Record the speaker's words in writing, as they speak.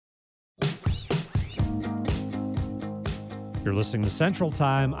You're listening to Central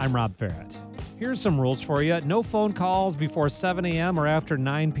Time. I'm Rob Farrett. Here's some rules for you. No phone calls before 7 a.m. or after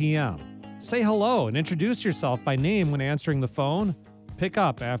 9 p.m. Say hello and introduce yourself by name when answering the phone. Pick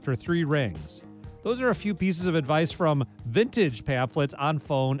up after 3 rings. Those are a few pieces of advice from vintage pamphlets on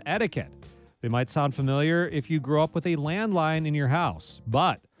phone etiquette. They might sound familiar if you grew up with a landline in your house,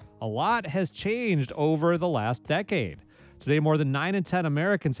 but a lot has changed over the last decade. Today, more than 9 in 10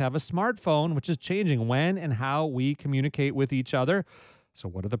 Americans have a smartphone, which is changing when and how we communicate with each other. So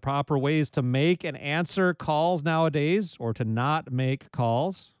what are the proper ways to make and answer calls nowadays, or to not make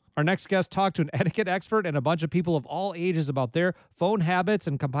calls? Our next guest talked to an etiquette expert and a bunch of people of all ages about their phone habits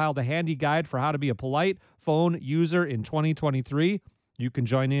and compiled a handy guide for how to be a polite phone user in 2023. You can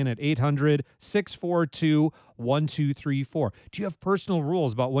join in at 800-642-1234. Do you have personal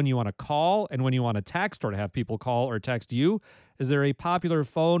rules about when you want to call and when you want to text, or to have people call or text you? Is there a popular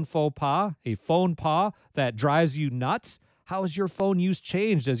phone faux pas, a phone pas that drives you nuts? How has your phone use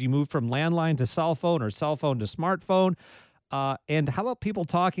changed as you move from landline to cell phone or cell phone to smartphone? And how about people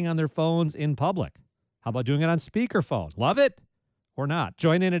talking on their phones in public? How about doing it on speakerphone? Love it? Or not?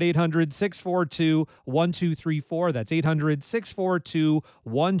 Join in at 800-642-1234. That's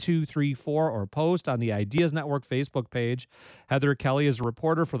 800-642-1234, or post on the Ideas Network Facebook page. Heather Kelly is a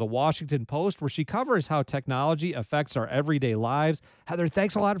reporter for the Washington Post, where she covers how technology affects our everyday lives. Heather,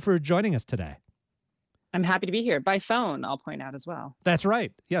 thanks a lot for joining us today. I'm happy to be here by phone, I'll point out as well. That's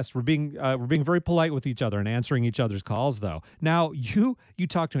right. Yes, we're being very polite with each other and answering each other's calls, though. Now, you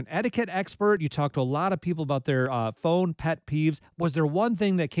talked to an etiquette expert. You talked to a lot of people about their phone pet peeves. Was there one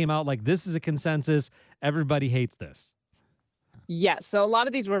thing that came out like, this is a consensus, everybody hates this? Yes. So a lot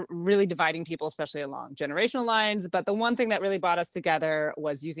of these were really dividing people, especially along generational lines. But the one thing that really brought us together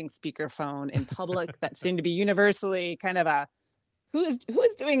was using speakerphone in public. That seemed to be universally kind of a, who is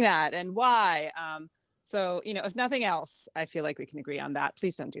doing that and why? So, if nothing else, I feel like we can agree on that.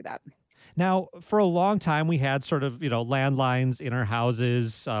 Please don't do that. Now, for a long time, we had sort of, landlines in our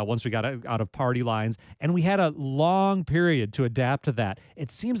houses once we got out of party lines, and we had a long period to adapt to that.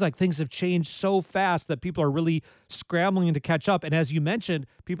 It seems like things have changed so fast that people are really scrambling to catch up. And as you mentioned,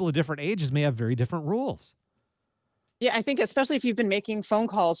 people of different ages may have very different rules. Yeah, I think especially if you've been making phone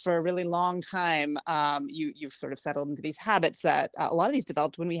calls for a really long time, you've sort of settled into these habits that a lot of these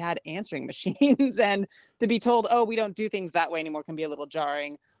developed when we had answering machines. And to be told, oh, we don't do things that way anymore can be a little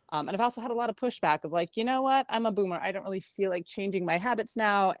jarring. And I've also had a lot of pushback of like, you know what, I'm a boomer. I don't really feel like changing my habits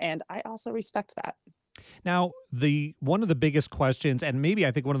now. And I also respect that. Now, one of the biggest questions, and maybe I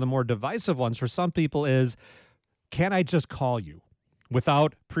think one of the more divisive ones for some people, is, can I just call you?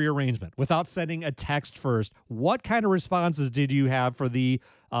 Without prearrangement, without sending a text first. What kind of responses did you have for the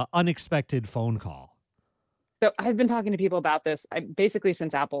unexpected phone call? So I've been talking to people about this basically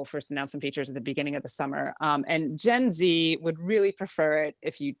since Apple first announced some features at the beginning of the summer. And Gen Z would really prefer it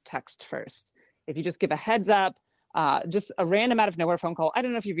if you text first. If you just give a heads up, just a random out of nowhere phone call. I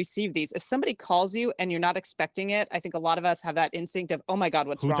don't know if you've received these. If somebody calls you and you're not expecting it, I think a lot of us have that instinct of, oh my God,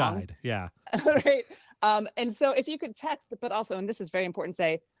 what's wrong? Who died? Yeah. Right. And so if you could text, but also, and this is very important,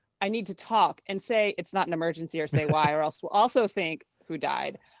 say, I need to talk, and say it's not an emergency, or say why, or else we'll also think who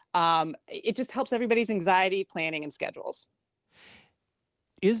died. It just helps everybody's anxiety, planning, and schedules.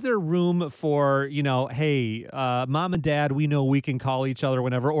 Is there room for, hey, mom and dad, we know we can call each other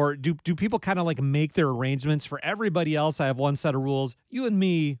whenever, or do people kind of like make their arrangements for everybody else? I have one set of rules. You and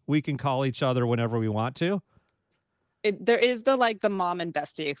me, we can call each other whenever we want to. There is the mom and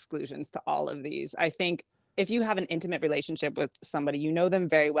bestie exclusions to all of these. I think if you have an intimate relationship with somebody, you know them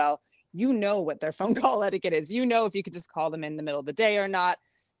very well, you know what their phone call etiquette is. You know if you could just call them in the middle of the day or not.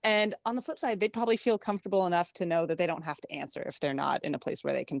 And on the flip side, they'd probably feel comfortable enough to know that they don't have to answer if they're not in a place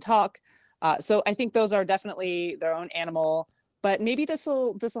where they can talk. So I think those are definitely their own animal. But maybe this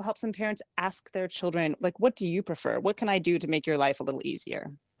will help some parents ask their children, like, what do you prefer? What can I do to make your life a little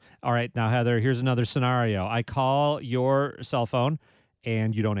easier? All right. Now, Heather, here's another scenario. I call your cell phone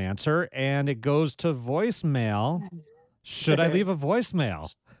and you don't answer, and it goes to voicemail. Should I leave a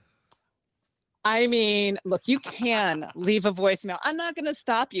voicemail? I mean, look, you can leave a voicemail. I'm not going to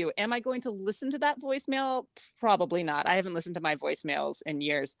stop you. Am I going to listen to that voicemail? Probably not. I haven't listened to my voicemails in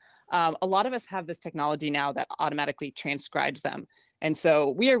years. A lot of us have this technology now that automatically transcribes them. And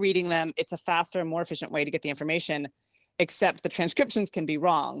so we are reading them. It's a faster, more efficient way to get the information, except the transcriptions can be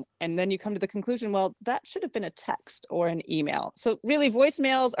wrong. And then you come to the conclusion, well, that should have been a text or an email. So really,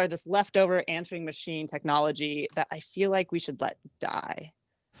 voicemails are this leftover answering machine technology that I feel like we should let die.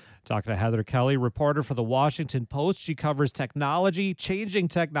 Talking to Heather Kelly, reporter for the Washington Post. She covers technology, changing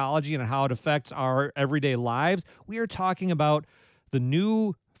technology, and how it affects our everyday lives. We are talking about the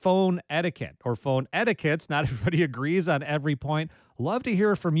new phone etiquette or phone etiquettes. Not everybody agrees on every point. Love to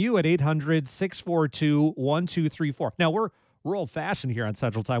hear from you at 800-642-1234. Now, we're old-fashioned here on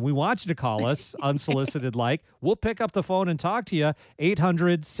Central Time. We want you to call us unsolicited like. We'll pick up the phone and talk to you.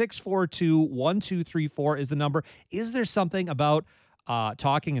 800-642-1234 is the number. Is there something about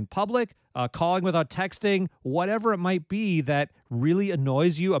talking in public, calling without texting, whatever it might be that really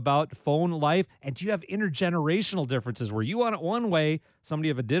annoys you about phone life? And do you have intergenerational differences where you want it one way, somebody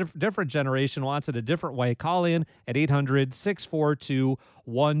of a different generation wants it a different way? Call in at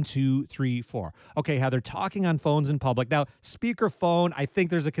 800-642-1234. Okay, Heather, talking on phones in public. Now, speakerphone, I think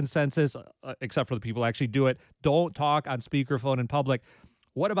there's a consensus, except for the people who actually do it. Don't talk on speakerphone in public.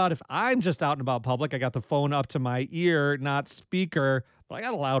 What about if I'm just out and about public? I got the phone up to my ear, not speaker, but I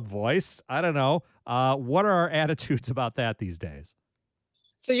got a loud voice. I don't know. What are our attitudes about that these days?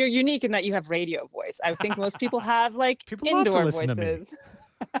 So you're unique in that you have radio voice. I think most people have like People love to indoor listen to me. voices.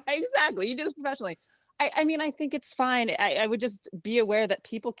 Exactly. You do this professionally. I mean, I think it's fine. I would just be aware that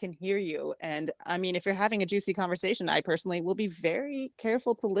people can hear you. And I mean, if you're having a juicy conversation, I personally will be very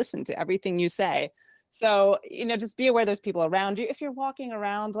careful to listen to everything you say. So, just be aware there's people around you. If you're walking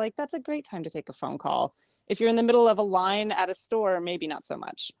around, like, that's a great time to take a phone call. If you're in the middle of a line at a store, maybe not so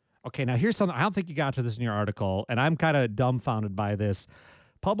much. Okay, now here's something. I don't think you got to this in your article, and I'm kind of dumbfounded by this.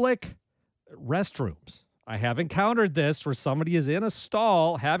 Public restrooms. I have encountered this where somebody is in a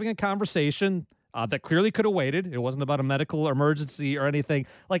stall having a conversation that clearly could have waited. It wasn't about a medical emergency or anything.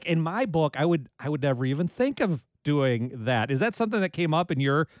 Like, in my book, I would never even think of doing that. Is that something that came up in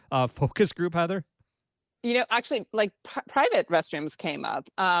your focus group, Heather? Actually, like private restrooms came up.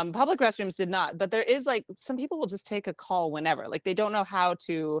 Public restrooms did not, but there is like some people will just take a call whenever, like they don't know how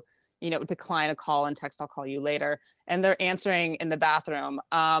to, decline a call and text, I'll call you later. And they're answering in the bathroom.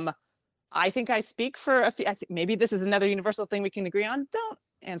 I think I speak for a few. I think maybe this is another universal thing we can agree on. Don't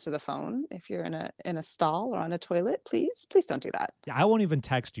answer the phone if you're in a stall or on a toilet. Please don't do that. Yeah, I won't even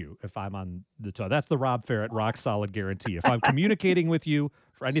text you if I'm on the toilet. That's the Rob Ferret rock solid guarantee. If I'm communicating with you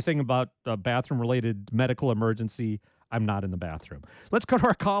for anything about a bathroom related medical emergency, I'm not in the bathroom. Let's go to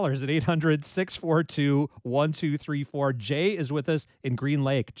our callers at 800-642-1234. Jay is with us in Green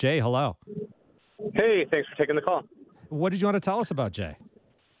Lake. Jay, hello. Hey, thanks for taking the call. What did you want to tell us about, Jay?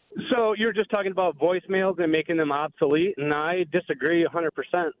 So you're just talking about voicemails and making them obsolete, and I disagree 100%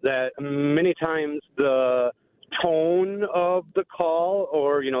 that many times the tone of the call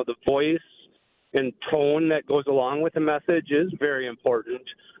or, the voice and tone that goes along with the message is very important.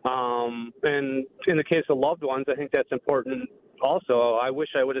 And in the case of loved ones, I think that's important also. I wish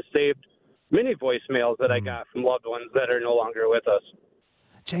I would have saved many voicemails that I got from loved ones that are no longer with us.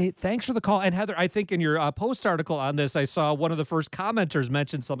 Jay, thanks for the call. And Heather, I think in your post article on this, I saw one of the first commenters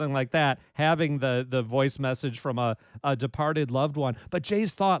mention something like that, having the voice message from a departed loved one. But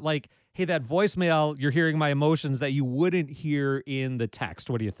Jay's thought, like, hey, that voicemail, you're hearing my emotions that you wouldn't hear in the text.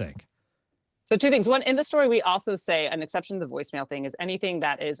 What do you think? So two things. One, in the story, we also say an exception to the voicemail thing is anything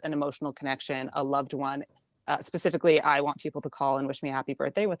that is an emotional connection, a loved one. Specifically, I want people to call and wish me a happy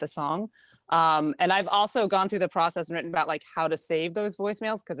birthday with a song. And I've also gone through the process and written about like how to save those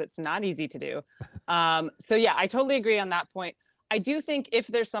voicemails because it's not easy to do. So yeah, I totally agree on that point. I do think if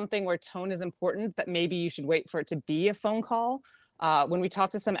there's something where tone is important, that maybe you should wait for it to be a phone call. When we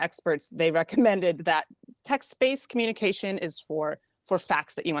talked to some experts, they recommended that text-based communication is for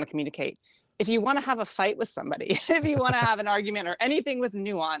facts that you want to communicate. If you want to have a fight with somebody, if you want to have an argument or anything with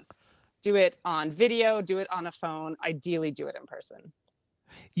nuance, do it on video, do it on a phone, ideally do it in person.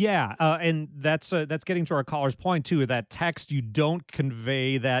 Yeah, and that's getting to our caller's point, too, that text, you don't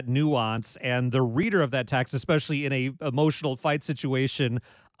convey that nuance, and the reader of that text, especially in a emotional fight situation,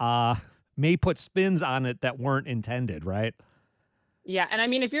 may put spins on it that weren't intended, right? Yeah, and I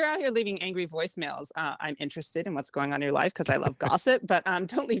mean, if you're out here leaving angry voicemails, I'm interested in what's going on in your life because I love gossip, but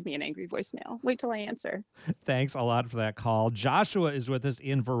don't leave me an angry voicemail. Wait till I answer. Thanks a lot for that call. Joshua is with us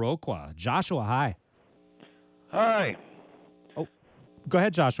in Viroqua. Joshua, hi. Hi. Oh, go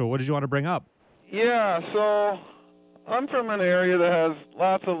ahead, Joshua. What did you want to bring up? Yeah, so I'm from an area that has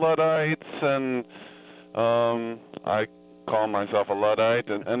lots of Luddites, and I call myself a Luddite,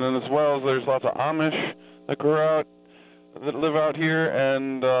 and then as well as there's lots of Amish that live out here,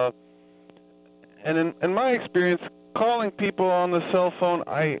 and in my experience, calling people on the cell phone,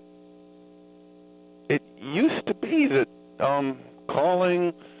 it used to be that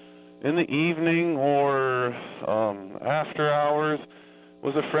calling in the evening or after hours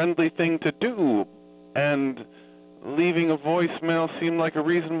was a friendly thing to do, and leaving a voicemail seemed like a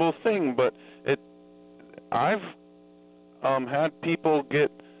reasonable thing, but I've had people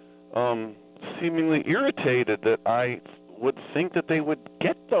get seemingly irritated that I would think that they would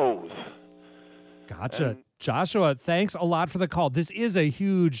get those. Gotcha. And Joshua, thanks a lot for the call. This is a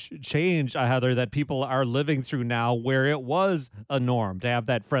huge change, Heather, that people are living through now, where it was a norm to have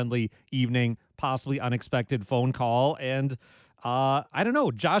that friendly evening, possibly unexpected phone call. And I don't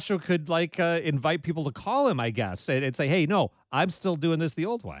know, Joshua could invite people to call him, I guess, and say, hey, no, I'm still doing this the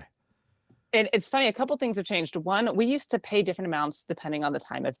old way. And it's funny, a couple things have changed. One, we used to pay different amounts depending on the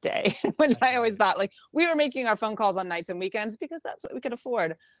time of day, which I always thought we were making our phone calls on nights and weekends because that's what we could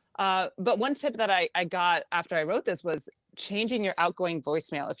afford. But one tip that I got after I wrote this was changing your outgoing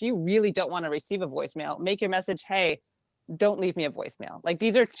voicemail. If you really don't want to receive a voicemail, make your message, hey, don't leave me a voicemail. Like,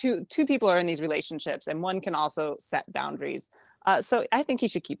 these are two people are in these relationships, and one can also set boundaries. So I think you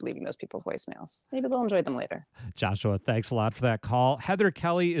should keep leaving those people voicemails. Maybe they'll enjoy them later. Joshua, thanks a lot for that call. Heather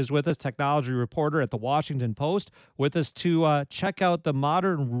Kelly is with us, technology reporter at the Washington Post, with us to check out the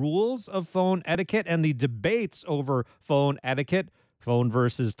modern rules of phone etiquette and the debates over phone etiquette. Phone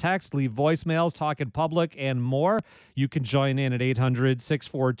versus text, leave voicemails, talk in public, and more. You can join in at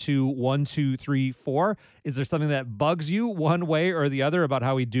 800-642-1234. Is there something that bugs you one way or the other about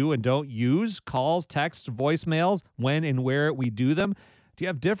how we do and don't use calls, texts, voicemails, when and where we do them? Do you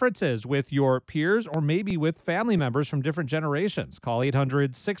have differences with your peers or maybe with family members from different generations? Call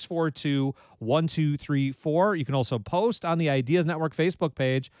 800-642-1234. You can also post on the Ideas Network Facebook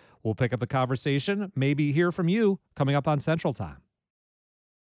page. We'll pick up the conversation, maybe hear from you coming up on Central Time.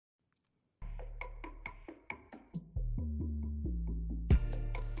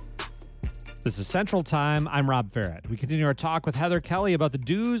 This is Central Time. I'm Rob Ferret. We continue our talk with Heather Kelly about the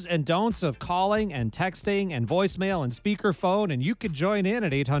do's and don'ts of calling and texting and voicemail and speakerphone. And you could join in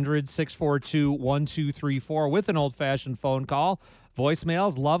at 800-642-1234 with an old-fashioned phone call.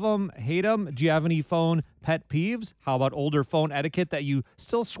 Voicemails, love them, hate them. Do you have any phone pet peeves? How about older phone etiquette that you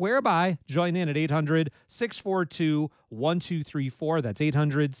still swear by? Join in at 800-642-1234. That's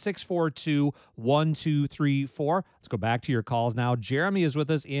 800-642-1234. Let's go back to your calls now. Jeremy is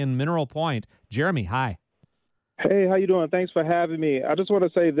with us in Mineral Point. Jeremy, hi. Hey, how you doing? Thanks for having me. I just want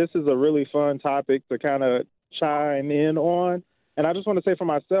to say this is a really fun topic to kind of chime in on. And I just want to say for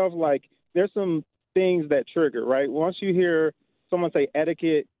myself, there's some things that trigger, right? Once you hear someone say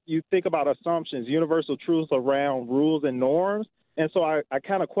etiquette, you think about assumptions, universal truths around rules and norms. And so I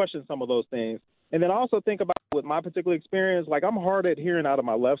kind of question some of those things. And then I also think about, with my particular experience, I'm hard at hearing out of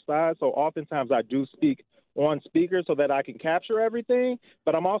my left side. So oftentimes I do speak on speaker so that I can capture everything.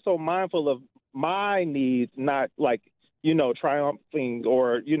 But I'm also mindful of my needs, not triumphing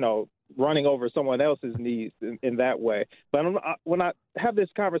or, running over someone else's needs in that way. But when I have this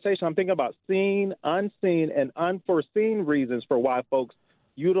conversation, I'm thinking about seen, unseen, and unforeseen reasons for why folks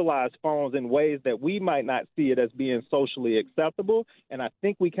utilize phones in ways that we might not see it as being socially acceptable. And I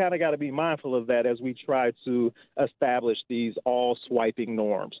think we kind of got to be mindful of that as we try to establish these all swiping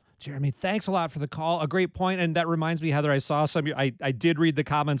norms. Jeremy, thanks a lot for the call. A great point. And that reminds me, Heather, I saw I did read the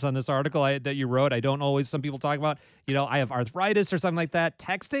comments on this article that you wrote. I don't always, some people talk about, I have arthritis or something like that.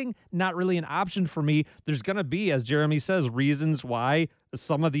 Texting, not really an option for me. There's going to be, as Jeremy says, reasons why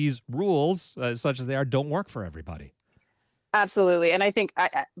some of these rules, such as they are, don't work for everybody. Absolutely. And I think,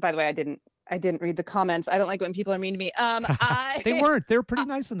 by the way, I didn't read the comments. I don't like when people are mean to me. They weren't. They were pretty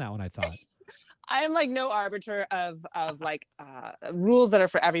nice in that one, I thought. I am no arbiter of rules that are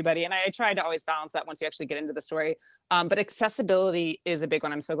for everybody. And I try to always balance that once you actually get into the story. But accessibility is a big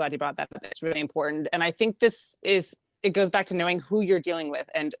one. I'm so glad you brought that up. It's really important. And I think it goes back to knowing who you're dealing with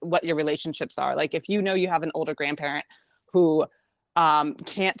and what your relationships are. If you know you have an older grandparent who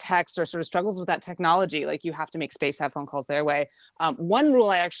can't text or sort of struggles with that technology, you have to make space, have phone calls their way. One rule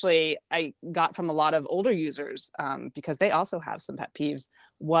I got from a lot of older users, because they also have some pet peeves,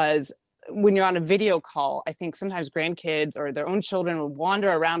 was when you're on a video call, I think sometimes grandkids or their own children will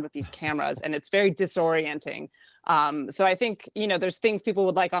wander around with these cameras, and it's very disorienting. So I think, there's things people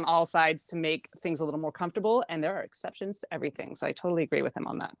would like on all sides to make things a little more comfortable, and there are exceptions to everything. So I totally agree with him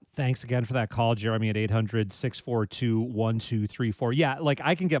on that. Thanks again for that call, Jeremy, at 800-642-1234. Yeah,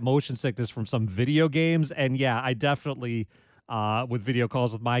 I can get motion sickness from some video games, and yeah, I definitely, with video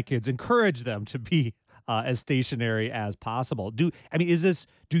calls with my kids, encourage them to be as stationary as possible. Do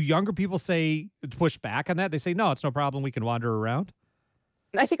younger people push back on that? They say, no, it's no problem, we can wander around?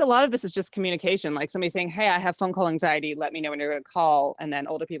 I think a lot of this is just communication, somebody saying, hey, I have phone call anxiety, let me know when you're going to call. And then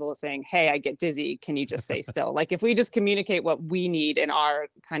older people are saying, hey, I get dizzy, can you just say still? If we just communicate what we need in our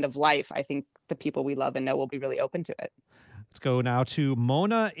kind of life, I think the people we love and know will be really open to it. Let's go now to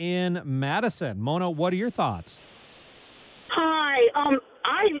Mona in Madison. Mona, what are your thoughts? Hi.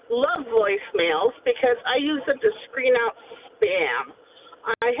 I love voicemails because I use them to screen out spam.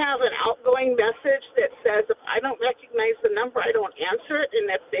 I have an outgoing message that says if I don't recognize the number, I don't answer it,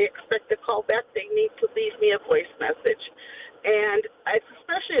 and if they expect a call back, they need to leave me a voice message. And it's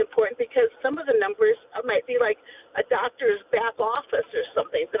especially important because some of the numbers might be like a doctor's back office or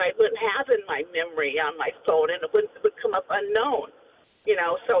something that I wouldn't have in my memory on my phone, and it would come up unknown.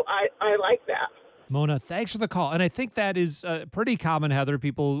 So I like that. Mona, thanks for the call. And I think that is pretty common, Heather,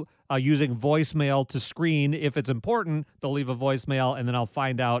 people using voicemail to screen. If it's important, they'll leave a voicemail, and then I'll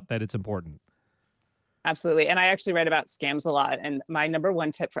find out that it's important. Absolutely. And I actually write about scams a lot. And my number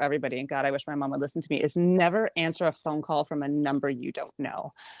one tip for everybody, and God, I wish my mom would listen to me, is never answer a phone call from a number you don't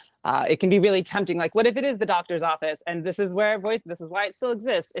know. It can be really tempting. Like, what if it is the doctor's office and this is why it still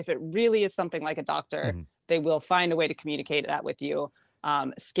exists? If it really is something like a doctor, they will find a way to communicate that with you.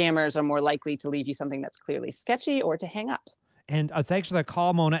 Scammers are more likely to leave you something that's clearly sketchy or to hang up. And thanks for that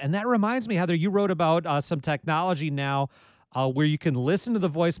call, Mona. And that reminds me, Heather, you wrote about some technology now where you can listen to the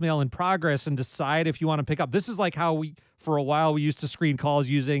voicemail in progress and decide if you want to pick up. This is like how for a while, we used to screen calls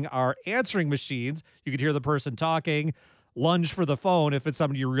using our answering machines. You could hear the person talking, lunge for the phone if it's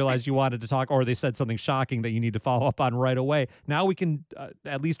somebody you realized you wanted to talk, or they said something shocking that you need to follow up on right away. Now we can,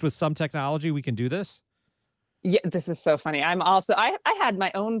 at least with some technology, we can do this. Yeah, this is so funny. I had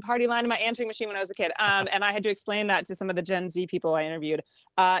my own party line in my answering machine when I was a kid. And I had to explain that to some of the Gen Z people I interviewed.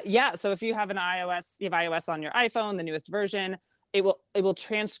 So if you have iOS on your iPhone, the newest version, it will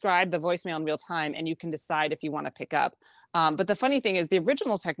transcribe the voicemail in real time, and you can decide if you want to pick up. But the funny thing is, the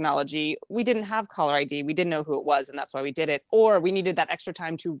original technology, we didn't have caller ID. We didn't know who it was, and that's why we did it. Or we needed that extra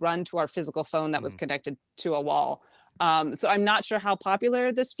time to run to our physical phone that was connected to a wall. So I'm not sure how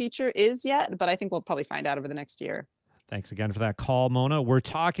popular this feature is yet, but I think we'll probably find out over the next year. Thanks again for that call, Mona. We're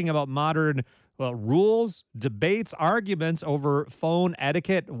talking about modern rules, debates, arguments over phone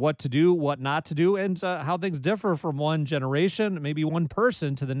etiquette, what to do, what not to do, and how things differ from one generation, maybe one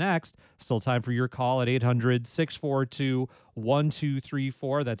person to the next. Still time for your call at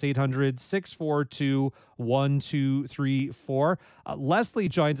 800-642-1234. That's 800-642-1234. Leslie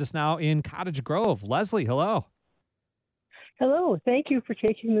joins us now in Cottage Grove. Leslie, hello. Hello, thank you for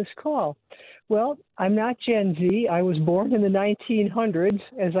taking this call. Well, I'm not Gen Z. I was born in the 1900s,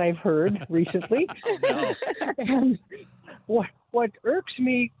 as I've heard recently. And what irks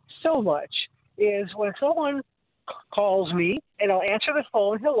me so much is when someone calls me and I'll answer the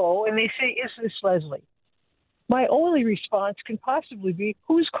phone, hello, and they say, "Is this Leslie?" My only response can possibly be,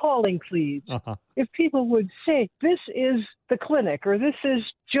 "Who's calling, please?" If people would say, "This is the clinic," or "This is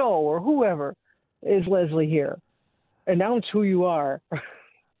Joe," or whoever, "Is Leslie here?" Announce who you are.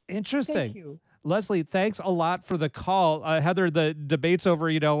 Interesting. Thank you. Leslie, thanks a lot for the call. Heather, the debates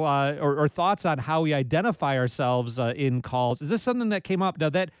over, or thoughts on how we identify ourselves in calls. Is this something that came up? Now,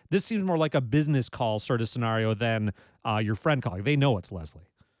 this seems more like a business call sort of scenario than your friend calling. They know it's Leslie.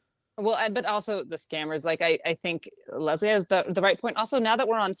 Well, but also the scammers, like I think Leslie has the right point. Also, now that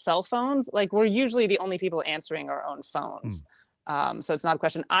we're on cell phones, like we're usually the only people answering our own phones. So it's not a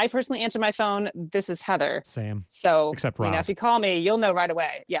question. I personally answer my phone. This is Heather. Same. So, except Rob. If you call me, you'll know right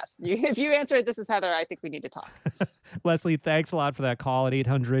away. Yes. If you answer it, this is Heather, I think we need to talk. Leslie, thanks a lot for that call at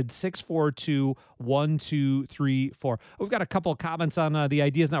 800-642-1234. We've got a couple of comments on the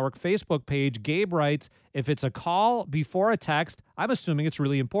Ideas Network Facebook page. Gabe writes, if it's a call before a text, I'm assuming it's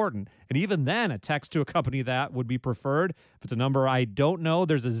really important. And even then, a text to accompany that would be preferred. If it's a number I don't know,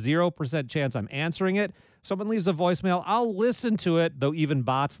 there's a 0% chance I'm answering it. Someone leaves a voicemail, I'll listen to it, though even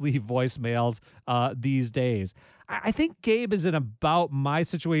bots leave voicemails these days. I think Gabe is in about my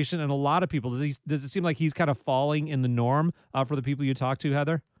situation and a lot of people. Does it seem like he's kind of falling in the norm for the people you talk to,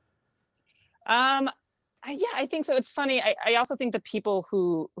 Heather? Yeah, I think so. It's funny. I also think the people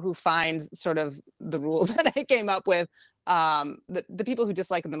who find sort of the rules that I came up with, the people who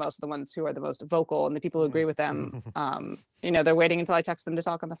dislike them the most are the ones who are the most vocal, and the people who agree with them, they're waiting until I text them to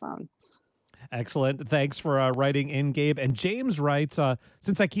talk on the phone. Excellent. Thanks for writing in, Gabe. And James writes,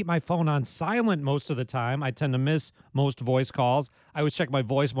 since I keep my phone on silent most of the time, I tend to miss most voice calls. I always check my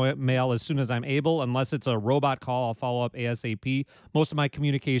voicemail as soon as I'm able. Unless it's a robot call, I'll follow up ASAP. Most of my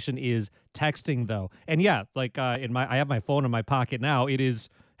communication is texting, though. And yeah, like I have my phone in my pocket now. It is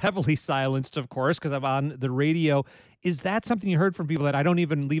heavily silenced, of course, because I'm on the radio. Is that something you heard from people, that I don't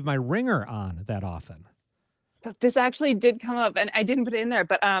even leave my ringer on that often? This actually did come up, and I didn't put it in there,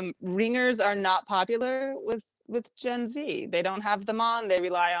 but ringers are not popular with Gen Z. They don't have them on. They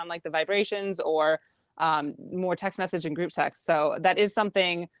rely on like the vibrations or more text message and group text. So that is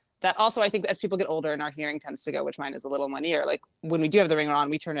something that also, I think as people get older and our hearing tends to go, which mine is a little in one ear, like when we do have the ringer on,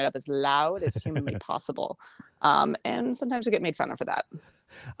 we turn it up as loud as humanly possible. And sometimes we get made fun of for that.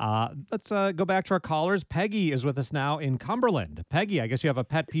 Let's go back to our callers. Peggy is with us now in Cumberland. Peggy, I guess you have a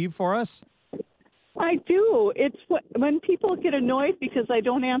pet peeve for us? I do. It's when people get annoyed because I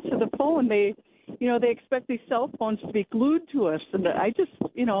don't answer the phone. They expect these cell phones to be glued to us, and I just,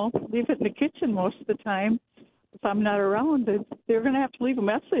 leave it in the kitchen most of the time. If I'm not around, they're going to have to leave a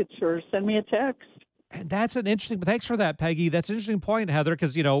message or send me a text. And that's an interesting, thanks for that, Peggy. That's an interesting point, Heather,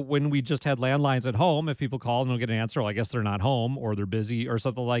 because, when we just had landlines at home, if people call and don't get an answer, well, I guess they're not home or they're busy or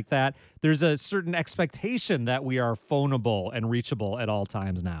something like that. There's a certain expectation that we are phoneable and reachable at all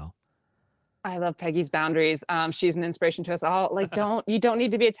times now. I love Peggy's boundaries. She's an inspiration to us all. Like, you don't need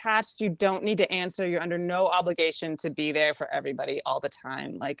to be attached. You don't need to answer. You're under no obligation to be there for everybody all the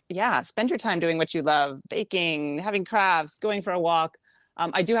time. Like, yeah, spend your time doing what you love, baking, having crafts, going for a walk.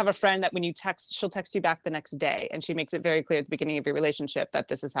 I do have a friend that when you text, she'll text you back the next day. And she makes it very clear at the beginning of your relationship that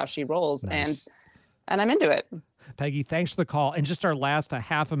this is how she rolls. Nice. And I'm into it. Peggy, thanks for the call. And just our last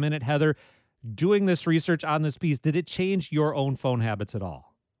half a minute, Heather, doing this research on this piece, did it change your own phone habits at all?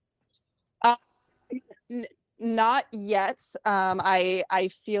 Not yet. I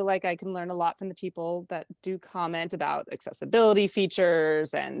feel like I can learn a lot from the people that do comment about accessibility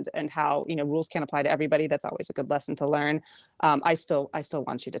features and how, rules can't apply to everybody. That's always a good lesson to learn. I still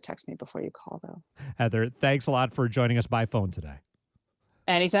want you to text me before you call, though. Heather, thanks a lot for joining us by phone today.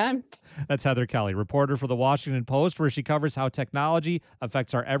 Anytime. That's Heather Kelly, reporter for the Washington Post, where she covers how technology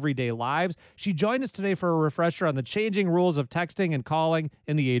affects our everyday lives. She joined us today for a refresher on the changing rules of texting and calling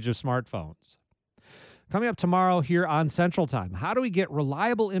in the age of smartphones. Coming up tomorrow here on Central Time, how do we get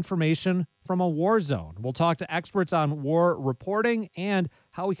reliable information from a war zone? We'll talk to experts on war reporting and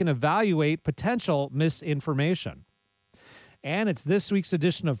how we can evaluate potential misinformation. And it's this week's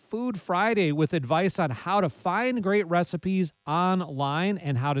edition of Food Friday with advice on how to find great recipes online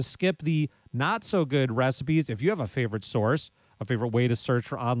and how to skip the not-so-good recipes. If you have a favorite source, a favorite way to search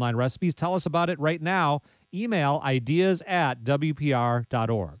for online recipes, tell us about it right now. Email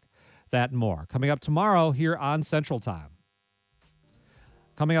ideas@wpr.org. That and more coming up tomorrow here on Central Time.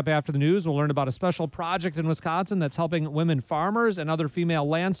 Coming up after the news, we'll learn about a special project in Wisconsin that's helping women farmers and other female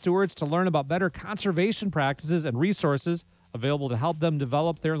land stewards to learn about better conservation practices and resources available to help them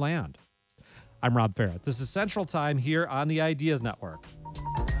develop their land. I'm Rob Farrett. This is Central Time here on the Ideas Network.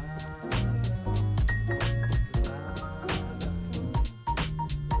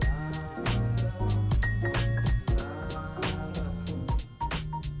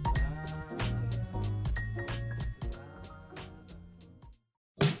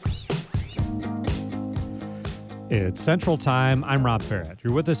 It's Central Time. I'm Rob Farrett.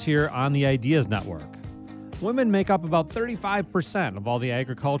 You're with us here on the Ideas Network. Women make up about 35% of all the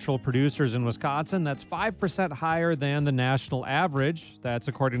agricultural producers in Wisconsin. That's 5% higher than the national average. That's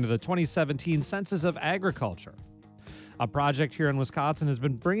according to the 2017 Census of Agriculture. A project here in Wisconsin has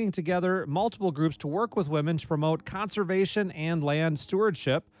been bringing together multiple groups to work with women to promote conservation and land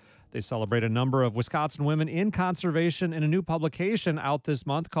stewardship. They celebrate a number of Wisconsin women in conservation in a new publication out this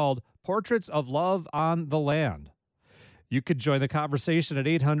month called Portraits of Love on the Land. You could join the conversation at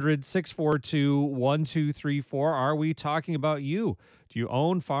 800-642-1234. Are we talking about you? Do you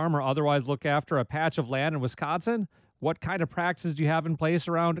own, farm, or otherwise look after a patch of land in Wisconsin? What kind of practices do you have in place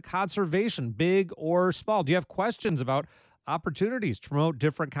around conservation, big or small? Do you have questions about opportunities to promote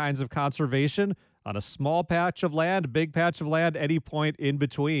different kinds of conservation on a small patch of land, big patch of land, any point in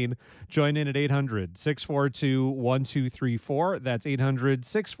between? Join in at 800-642-1234. That's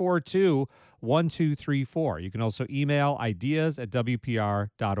 800-642-1234. You can also email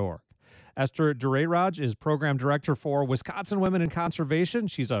ideas@wpr.org. Esther Dureraj is Program Director for Wisconsin Women in Conservation.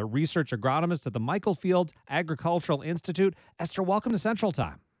 She's a research agronomist at the Michael Field Agricultural Institute. Esther, welcome to Central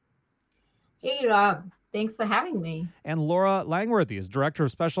Time. Hey, Rob. Thanks for having me. And Laura Langworthy is Director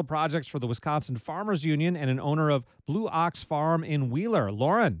of Special Projects for the Wisconsin Farmers Union and an owner of Blue Ox Farm in Wheeler.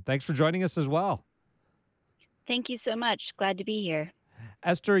 Lauren, thanks for joining us as well. Thank you so much. Glad to be here.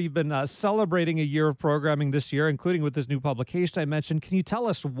 Esther, you've been celebrating a year of programming this year, including with this new publication I mentioned. Can you tell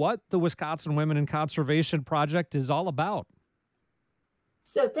us what the Wisconsin Women in Conservation Project is all about?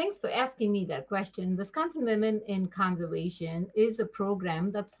 So thanks for asking me that question. Wisconsin Women in Conservation is a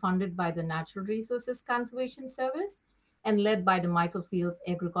program that's funded by the Natural Resources Conservation Service and led by the Michael Fields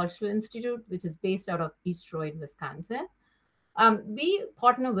Agricultural Institute, which is based out of East Royd, Wisconsin. We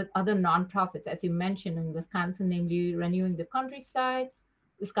partner with other nonprofits, as you mentioned, in Wisconsin, namely Renewing the Countryside,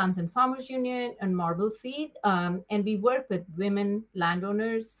 Wisconsin Farmers Union, and Marble Seed. And we work with women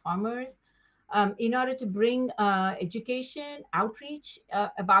landowners, farmers, in order to bring education, outreach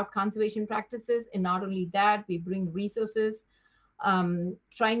about conservation practices. And not only that, we bring resources,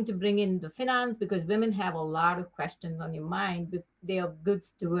 trying to bring in the finance, because women have a lot of questions on your mind, but they are good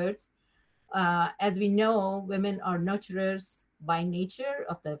stewards. As we know, women are nurturers by nature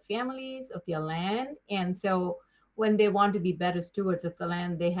of their families, of their land. And so when they want to be better stewards of the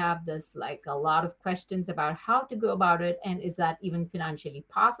land, they have this like a lot of questions about how to go about it. And is that even financially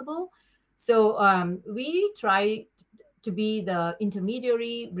possible? So we try to be the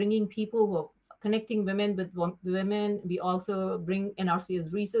intermediary, bringing people who are connecting women with women. We also bring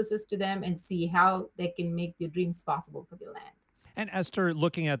NRCS resources to them and see how they can make their dreams possible for their land. And Esther,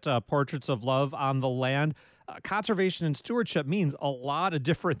 looking at portraits of love on the land, conservation and stewardship means a lot of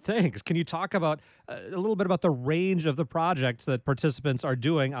different things. Can you talk about a little bit about the range of the projects that participants are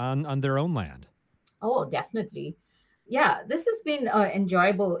doing on their own land? Oh, definitely. Yeah, this has been an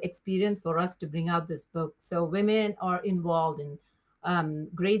enjoyable experience for us to bring out this book. So women are involved in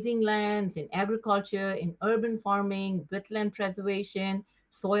grazing lands, in agriculture, in urban farming, wetland preservation,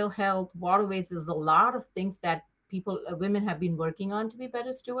 soil health, waterways. There's a lot of things that women have been working on to be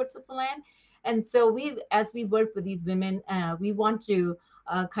better stewards of the land. And so as we work with these women, we want to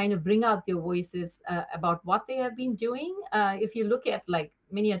kind of bring out their voices about what they have been doing. If you look at like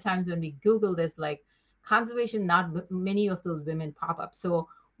many a times when we Google this, like conservation, not many of those women pop up. So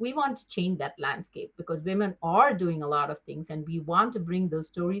we want to change that landscape because women are doing a lot of things and we want to bring those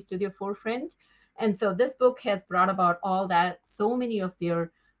stories to their forefront. And so this book has brought about all that, so many of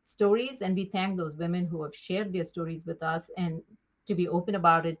their stories, and we thank those women who have shared their stories with us and to be open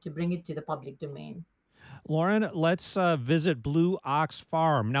about it, to bring it to the public domain. Lauren, let's visit Blue Ox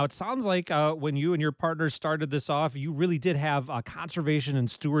Farm. Now, it sounds like when you and your partner started this off, you really did have conservation and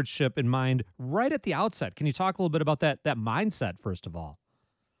stewardship in mind right at the outset. Can you talk a little bit about that mindset, first of all?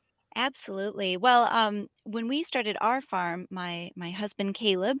 Absolutely. Well, when we started our farm, my husband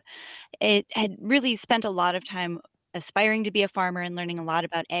Caleb, it had really spent a lot of time aspiring to be a farmer and learning a lot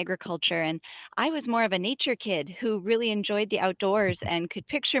about agriculture. And I was more of a nature kid who really enjoyed the outdoors and could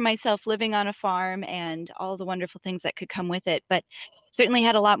picture myself living on a farm and all the wonderful things that could come with it. But certainly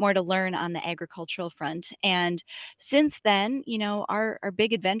had a lot more to learn on the agricultural front. And since then, our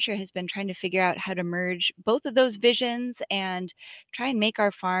big adventure has been trying to figure out how to merge both of those visions and try and make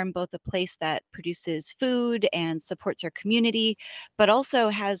our farm both a place that produces food and supports our community, but also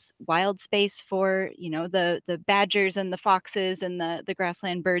has wild space for the badgers and the foxes and the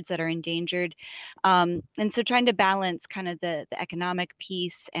grassland birds that are endangered. And so trying to balance kind of the economic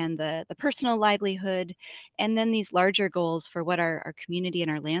piece and the personal livelihood, and then these larger goals for what our community and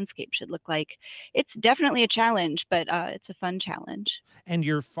our landscape should look like. It's definitely a challenge, but it's a fun challenge. And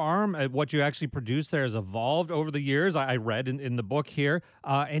your farm, what you actually produce there has evolved over the years. I read in the book here,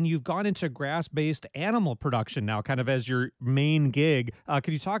 and you've gone into grass-based animal production now, kind of as your main gig.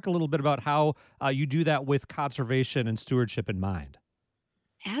 Can you talk a little bit about how you do that with conservation and stewardship in mind?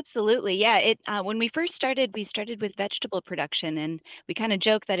 Absolutely. Yeah. When we first started, we started with vegetable production, and we kind of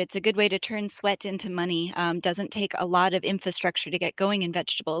joke that it's a good way to turn sweat into money. Doesn't take a lot of infrastructure to get going in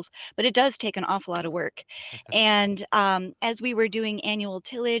vegetables, but it does take an awful lot of work. And as we were doing annual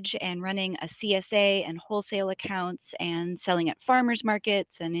tillage and running a CSA and wholesale accounts and selling at farmers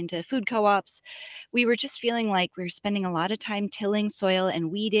markets and into food co-ops, we were just feeling like we were spending a lot of time tilling soil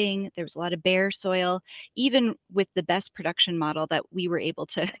and weeding. There was a lot of bare soil, even with the best production model that we were able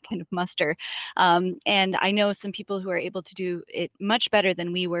to kind of muster. And I know some people who are able to do it much better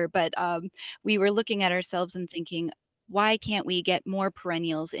than we were, but we were looking at ourselves and thinking, why can't we get more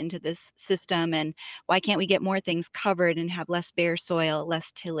perennials into this system, and why can't we get more things covered and have less bare soil,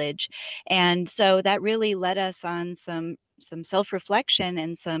 less tillage? And so that really led us on some self-reflection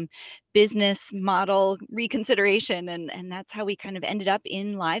and some business model reconsideration, and that's how we kind of ended up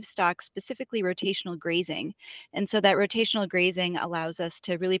in livestock, specifically rotational grazing. And so that rotational grazing allows us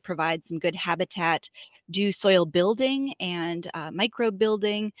to really provide some good habitat, do soil building and microbe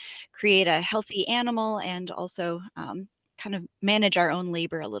building, create a healthy animal, and also kind of manage our own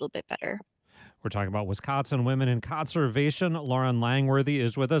labor a little bit better. We're talking about Wisconsin women in conservation. Lauren Langworthy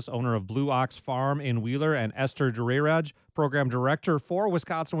is with us, owner of Blue Ox Farm in Wheeler, and Esther Dureraj, program director for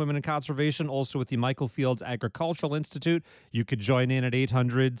Wisconsin Women in Conservation, also with the Michael Fields Agricultural Institute. You could join in at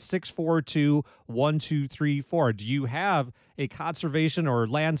 800-642-1234. Do you have a conservation or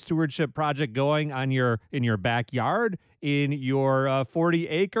land stewardship project going on in your backyard, in your 40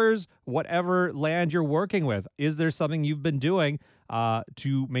 acres, whatever land you're working with? Is there something you've been doing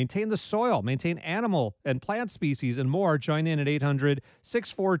to maintain the soil, maintain animal and plant species, and more. Join in at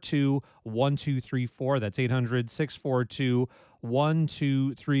 800-642-1234. That's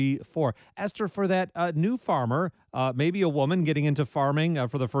 800-642-1234. Esther, for that new farmer, maybe a woman getting into farming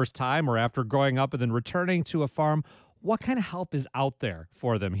for the first time or after growing up and then returning to a farm, what kind of help is out there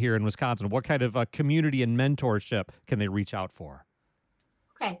for them here in Wisconsin? What kind of community and mentorship can they reach out for?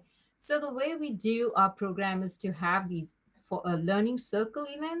 Okay, so the way we do our program is to have these learning circle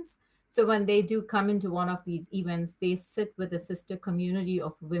events. So when they do come into one of these events, they sit with a sister community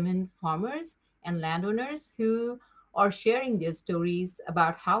of women farmers and landowners who are sharing their stories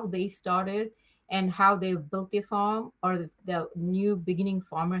about how they started and how they've built their farm, or if the new beginning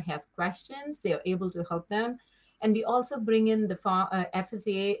farmer has questions, they are able to help them. And we also bring in the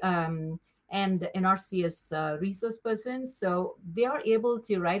FSA and NRCS resource persons. So they are able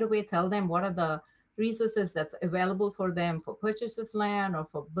to right away tell them what are the resources that's available for them for purchase of land or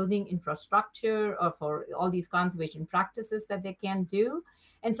for building infrastructure or for all these conservation practices that they can do.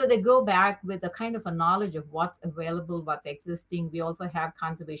 And so they go back with a kind of a knowledge of what's available, what's existing. We also have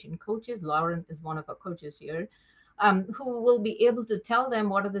conservation coaches. Lauren is one of our coaches here, who will be able to tell them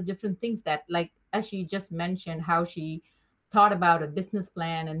what are the different things that, like, as she just mentioned, how she thought about a business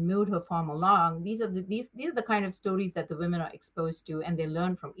plan and moved her farm along. These are the kind of stories that the women are exposed to, and they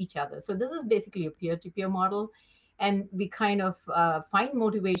learn from each other. So this is basically a peer-to-peer model, and we kind of find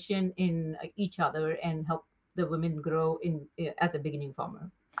motivation in each other and help the women grow as a beginning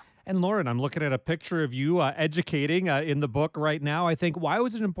farmer. And Lauren, I'm looking at a picture of you educating in the book right now. I think, why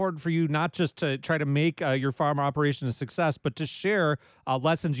was it important for you not just to try to make your farm operation a success, but to share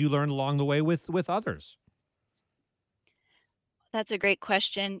lessons you learned along the way with others? That's a great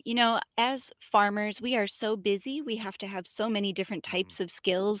question. You know, as farmers, we are so busy. We have to have so many different types of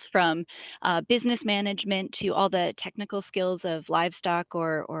skills, from business management to all the technical skills of livestock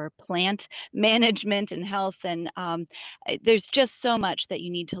or plant management and health. And there's just so much that you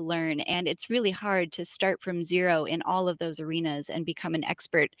need to learn. And it's really hard to start from zero in all of those arenas and become an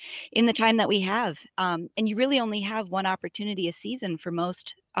expert in the time that we have. And you really only have one opportunity a season for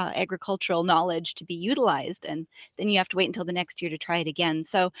most agricultural knowledge to be utilized, and then you have to wait until the next year to try it again.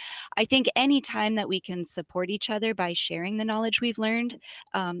 So I think any time that we can support each other by sharing the knowledge we've learned,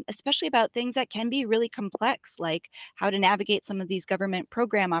 especially about things that can be really complex, like how to navigate some of these government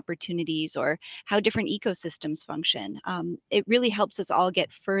program opportunities or how different ecosystems function, it really helps us all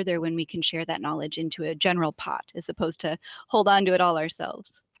get further when we can share that knowledge into a general pot as opposed to hold on to it all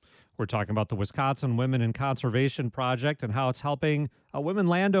ourselves. We're talking about the Wisconsin Women in Conservation Project and how it's helping women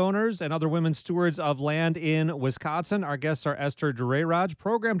landowners and other women stewards of land in Wisconsin. Our guests are Esther Dureraj,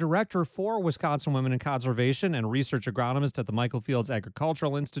 Program Director for Wisconsin Women in Conservation and Research Agronomist at the Michael Fields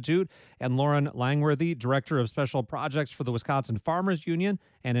Agricultural Institute, and Lauren Langworthy, Director of Special Projects for the Wisconsin Farmers Union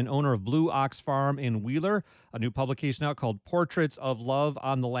and an owner of Blue Ox Farm in Wheeler. A new publication out called Portraits of Love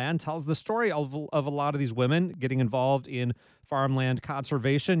on the Land tells the story of a lot of these women getting involved in farmland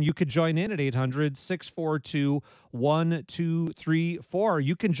conservation. You could join in at 800-642-1234.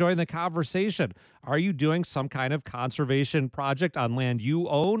 You can join the conversation. Are you doing some kind of conservation project on land you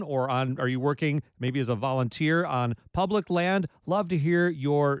own, or are you working maybe as a volunteer on public land? Love to hear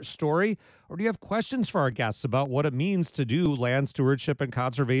your story. Or do you have questions for our guests about what it means to do land stewardship and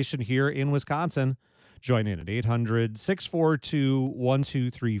conservation here in Wisconsin? Join in at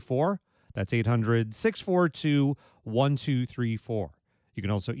 800-642-1234. That's 800-642-1234. You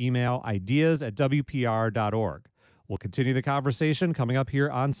can also email ideas@wpr.org. We'll continue the conversation coming up here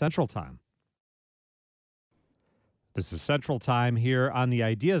on Central Time. This is Central Time here on the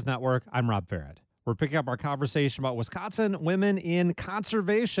Ideas Network. I'm Rob Farrett. We're picking up our conversation about Wisconsin Women in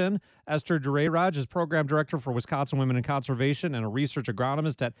Conservation. Esther Dureraj is Program Director for Wisconsin Women in Conservation and a Research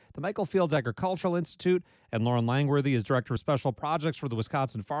Agronomist at the Michael Fields Agricultural Institute. And Lauren Langworthy is Director of Special Projects for the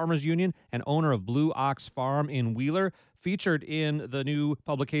Wisconsin Farmers Union and owner of Blue Ox Farm in Wheeler, featured in the new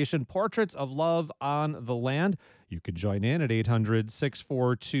publication Portraits of Love on the Land. You can join in at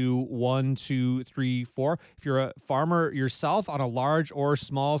 800-642-1234. If you're a farmer yourself on a large or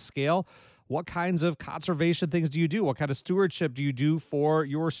small scale, what kinds of conservation things do you do? What kind of stewardship do you do for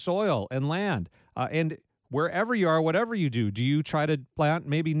your soil and land? And wherever you are, whatever you do you try to plant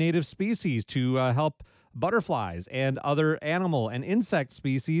maybe native species to help butterflies and other animal and insect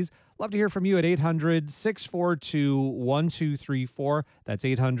species? Love to hear from you at 800-642-1234. That's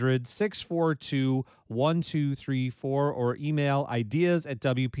 800-642-1234, or email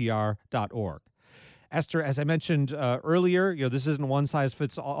ideas@wpr.org. Esther, as I mentioned earlier, this isn't one size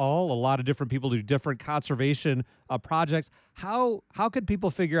fits all. A lot of different people do different conservation projects. How could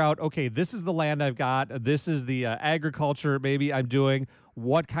people figure out, okay, this is the land I've got, this is the agriculture maybe I'm doing,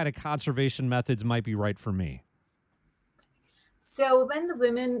 what kind of conservation methods might be right for me? So when the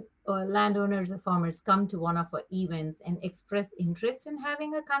women or landowners or farmers come to one of our events and express interest in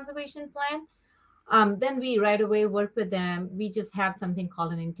having a conservation plan, then we right away work with them. We just have something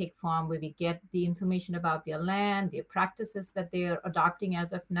called an intake form where we get the information about their land, their practices that they are adopting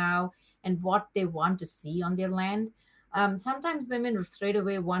as of now, and what they want to see on their land. Sometimes women straight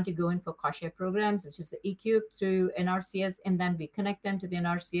away want to go in for cost share programs, which is the EQ through NRCS, and then we connect them to the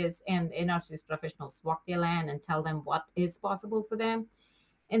NRCS, and the NRCS professionals walk their land and tell them what is possible for them.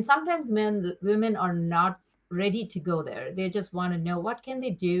 And sometimes women are not ready to go there. They just want to know what can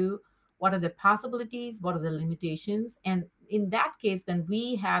they do, what are the possibilities, what are the limitations. And in that case, then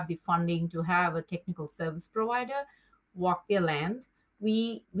we have the funding to have a technical service provider walk their land.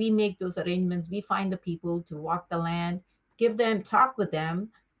 We make those arrangements. We find the people to walk the land, give them, talk with them,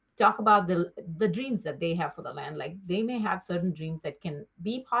 talk about the dreams that they have for the land. Like they may have certain dreams that can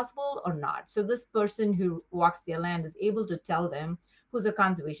be possible or not. So this person who walks their land is able to tell them, who's a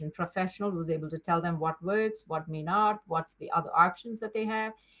conservation professional, who's able to tell them what works, what may not, what's the other options that they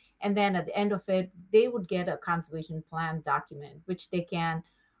have. And then at the end of it, they would get a conservation plan document, which they can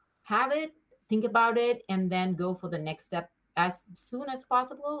have it, think about it, and then go for the next step as soon as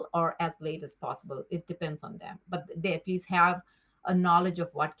possible or as late as possible. It depends on them, but they at least have a knowledge of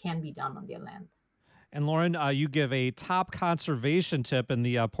what can be done on their land. And Lauren, you give a top conservation tip in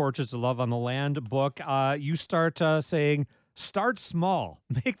the Portraits of Love on the Land book. You start saying, start small.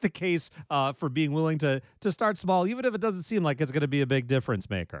 Make the case for being willing to start small, even if it doesn't seem like it's going to be a big difference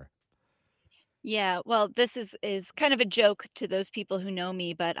maker. Yeah, well, this is kind of a joke to those people who know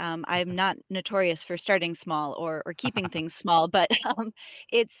me, but I'm not notorious for starting small or keeping things small. But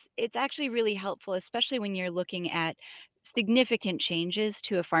it's actually really helpful, especially when you're looking at significant changes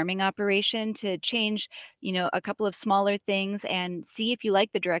to a farming operation, to change, a couple of smaller things and see if you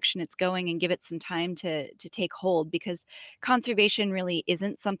like the direction it's going and give it some time to take hold, because conservation really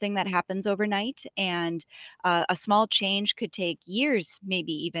isn't something that happens overnight, and a small change could take years,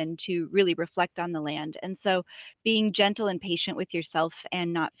 maybe even, to really reflect on the land. And so being gentle and patient with yourself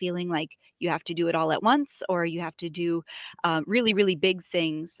and not feeling like you have to do it all at once, or you have to do really, really big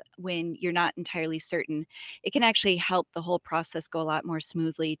things when you're not entirely certain, it can actually help the whole process go a lot more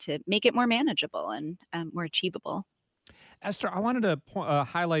smoothly to make it more manageable and more achievable. Esther, I wanted to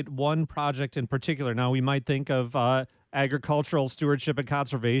highlight one project in particular. Now, we might think of agricultural stewardship and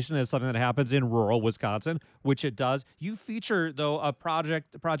conservation as something that happens in rural Wisconsin, which it does. You feature, though, a project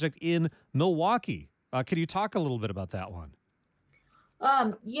in Milwaukee. Could you talk a little bit about that one?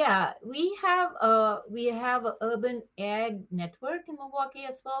 Yeah, we have a urban ag network in Milwaukee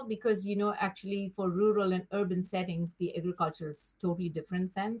as well, because actually for rural and urban settings, the agriculture is totally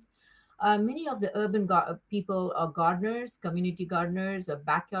different sense. Many of the urban people are gardeners, community gardeners, or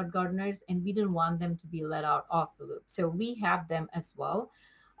backyard gardeners, and we didn't want them to be let out of the loop. So we have them as well.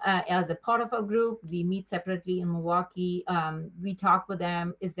 As a part of our group, we meet separately in Milwaukee. We talk with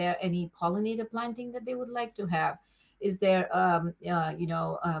them. Is there any pollinator planting that they would like to have? Is there,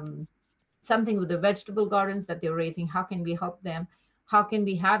 something with the vegetable gardens that they're raising? How can we help them? How can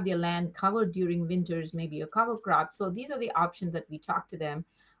we have their land covered during winters, maybe a cover crop? So these are the options that we talk to them.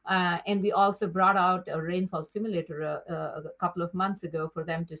 And we also brought out a rainfall simulator a couple of months ago for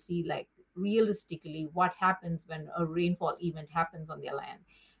them to see, like, realistically what happens when a rainfall event happens on their land.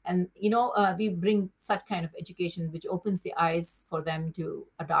 And we bring such kind of education which opens the eyes for them to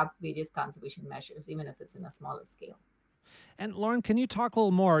adopt various conservation measures, even if it's in a smaller scale. And Lauren, can you talk a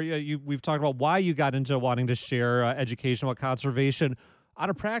little more? We've talked about why you got into wanting to share education about conservation. On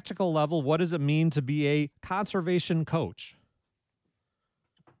a practical level, what does it mean to be a conservation coach?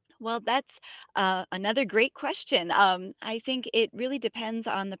 Well, that's another great question. I think it really depends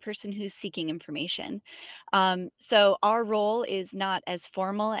on the person who's seeking information. So our role is not as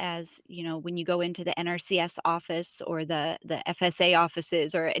formal as, when you go into the NRCS office or the FSA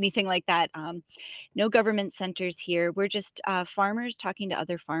offices or anything like that. No government centers here. We're just farmers talking to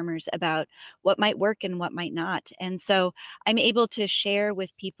other farmers about what might work and what might not. And so I'm able to share with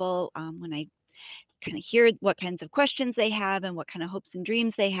people when I kind of hear what kinds of questions they have and what kind of hopes and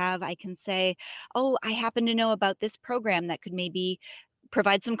dreams they have. I can say, oh, I happen to know about this program that could maybe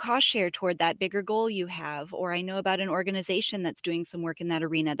provide some cost share toward that bigger goal you have. Or I know about an organization that's doing some work in that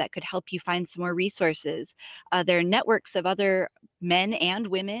arena that could help you find some more resources. There are networks of other men and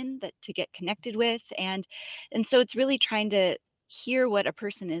women that to get connected with. And so it's really trying to hear what a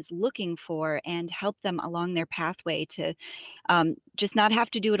person is looking for and help them along their pathway to just not have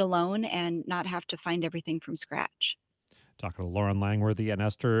to do it alone and not have to find everything from scratch. Talking to Lauren Langworthy and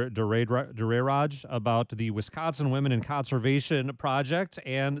Esther Dureraj about the Wisconsin Women in Conservation Project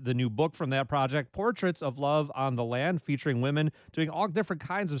and the new book from that project, Portraits of Love on the Land, featuring women doing all different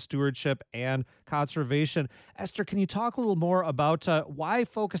kinds of stewardship and conservation. Esther, can you talk a little more about why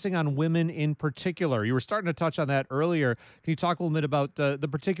focusing on women in particular? You were starting to touch on that earlier. Can you talk a little bit about the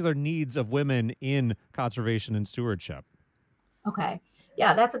particular needs of women in conservation and stewardship? Okay.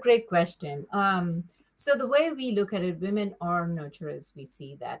 Yeah, that's a great question. So the way we look at it, women are nurturers. We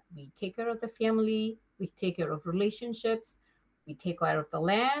see that we take care of the family, we take care of relationships, we take care of the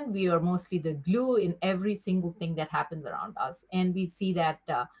land. We are mostly the glue in every single thing that happens around us. And we see that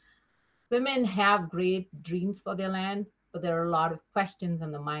women have great dreams for their land, but there are a lot of questions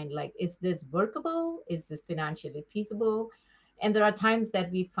in the mind like, is this workable? Is this financially feasible? And there are times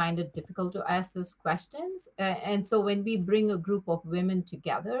that we find it difficult to ask those questions. And so when we bring a group of women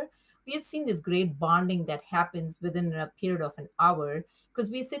together, we have seen this great bonding that happens within a period of an hour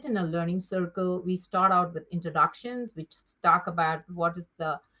because we sit in a learning circle. We start out with introductions, we talk about what is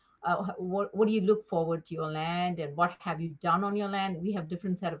the what do you look forward to your land and what have you done on your land. We have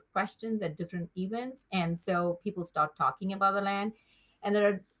different set of questions at different events, and so people start talking about the land.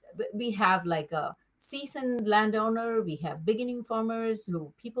 And we have like a seasoned landowner, we have beginning farmers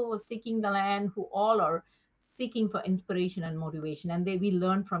who people who are seeking the land, who all are seeking for inspiration and motivation, and we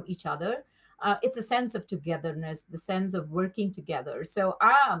learn from each other. It's a sense of togetherness, the sense of working together. So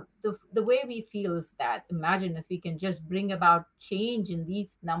the way we feel is that, imagine if we can just bring about change in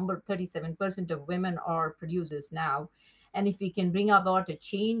these number. 37% of women are producers now, and if we can bring about a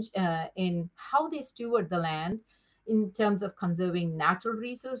change in how they steward the land in terms of conserving natural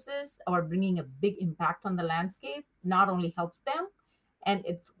resources or bringing a big impact on the landscape, not only helps them and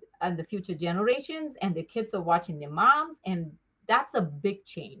the future generations, and the kids are watching their moms, and that's a big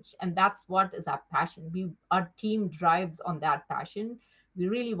change. And that's what is our passion. Our team drives on that passion. We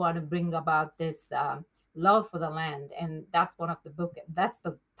really want to bring about this love for the land, and that's one of the book. That's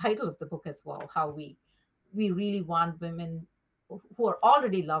the title of the book as well. How we really want women who are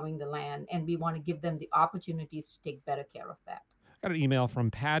already loving the land, and we want to give them the opportunities to take better care of that. Got an email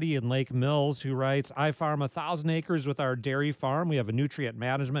from Patty in Lake Mills who writes, I farm 1,000 acres with our dairy farm. We have a nutrient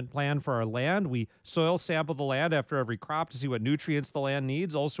management plan for our land. We soil sample the land after every crop to see what nutrients the land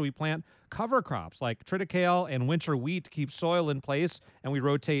needs. Also, we plant cover crops like triticale and winter wheat to keep soil in place, and we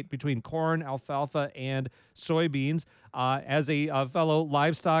rotate between corn, alfalfa, and soybeans. As a fellow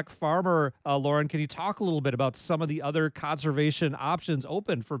livestock farmer, Lauren, can you talk a little bit about some of the other conservation options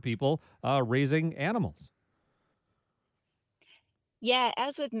open for people raising animals? Yeah,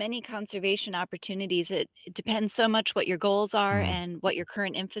 as with many conservation opportunities, it depends so much what your goals are Mm. and what your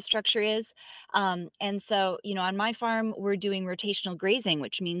current infrastructure is. And so, on my farm, we're doing rotational grazing,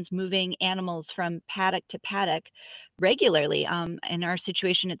 which means moving animals from paddock to paddock regularly. In our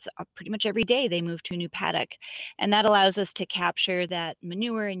situation, it's pretty much every day they move to a new paddock. And that allows us to capture that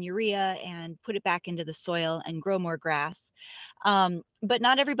manure and urea and put it back into the soil and grow more grass. But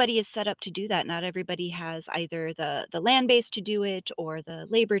not everybody is set up to do that. Not everybody has either the land base to do it or the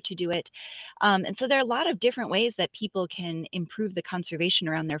labor to do it. And so there are a lot of different ways that people can improve the conservation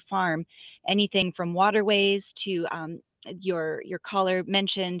around their farm. Anything from waterways to your caller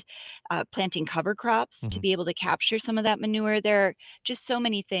mentioned planting cover crops to be able to capture some of that manure. There are just so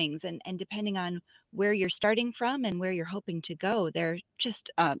many things, and depending on where you're starting from and where you're hoping to go, there are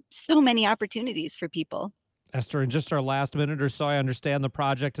just so many opportunities for people. Esther, in just our last minute or so, I understand the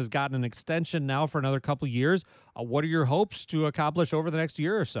project has gotten an extension now for another couple years. What are your hopes to accomplish over the next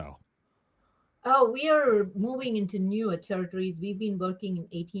year or so? Oh, we are moving into newer territories. We've been working in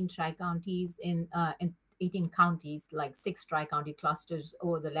 18 tri-counties in 18 counties, like 6 tri-county clusters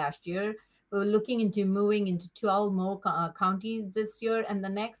over the last year. We're looking into moving into 12 more counties this year and the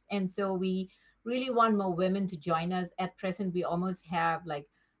next. And so we really want more women to join us. At present, we almost have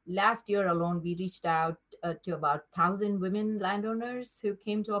last year alone, we reached out to about 1,000 women landowners who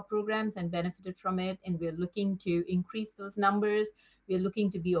came to our programs and benefited from it. And we're looking to increase those numbers. We're looking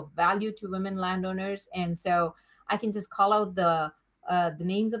to be of value to women landowners. And so I can just call out the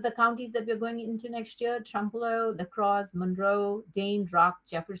names of the counties that we're going into next year: Trempealeau, La Crosse, Monroe, Dane, Rock,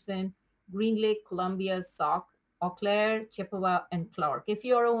 Jefferson, Green Lake, Columbia, Sauk, Eau Claire, Chippewa, and Clark. If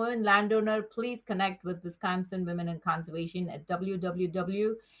you're a woman landowner, please connect with Wisconsin Women in Conservation at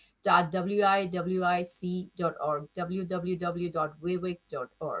www.wiwic.org,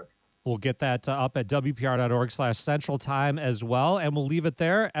 www.wiwic.org. We'll get that up at wpr.org/central time as well, and we'll leave it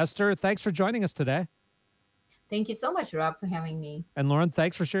there. Esther, thanks for joining us today. Thank you so much, Rob, for having me. And Lauren,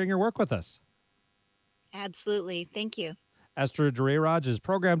 thanks for sharing your work with us. Absolutely. Thank you. Esther Dureraj is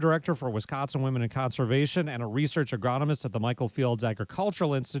Program Director for Wisconsin Women in Conservation and a research agronomist at the Michael Fields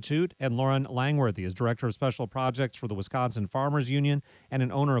Agricultural Institute. And Lauren Langworthy is Director of Special Projects for the Wisconsin Farmers Union and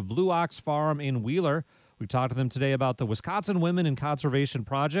an owner of Blue Ox Farm in Wheeler. We talked to them today about the Wisconsin Women in Conservation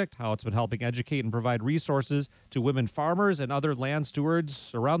Project, how it's been helping educate and provide resources to women farmers and other land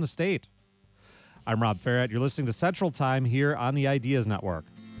stewards around the state. I'm Rob Ferret. You're listening to Central Time here on the Ideas Network.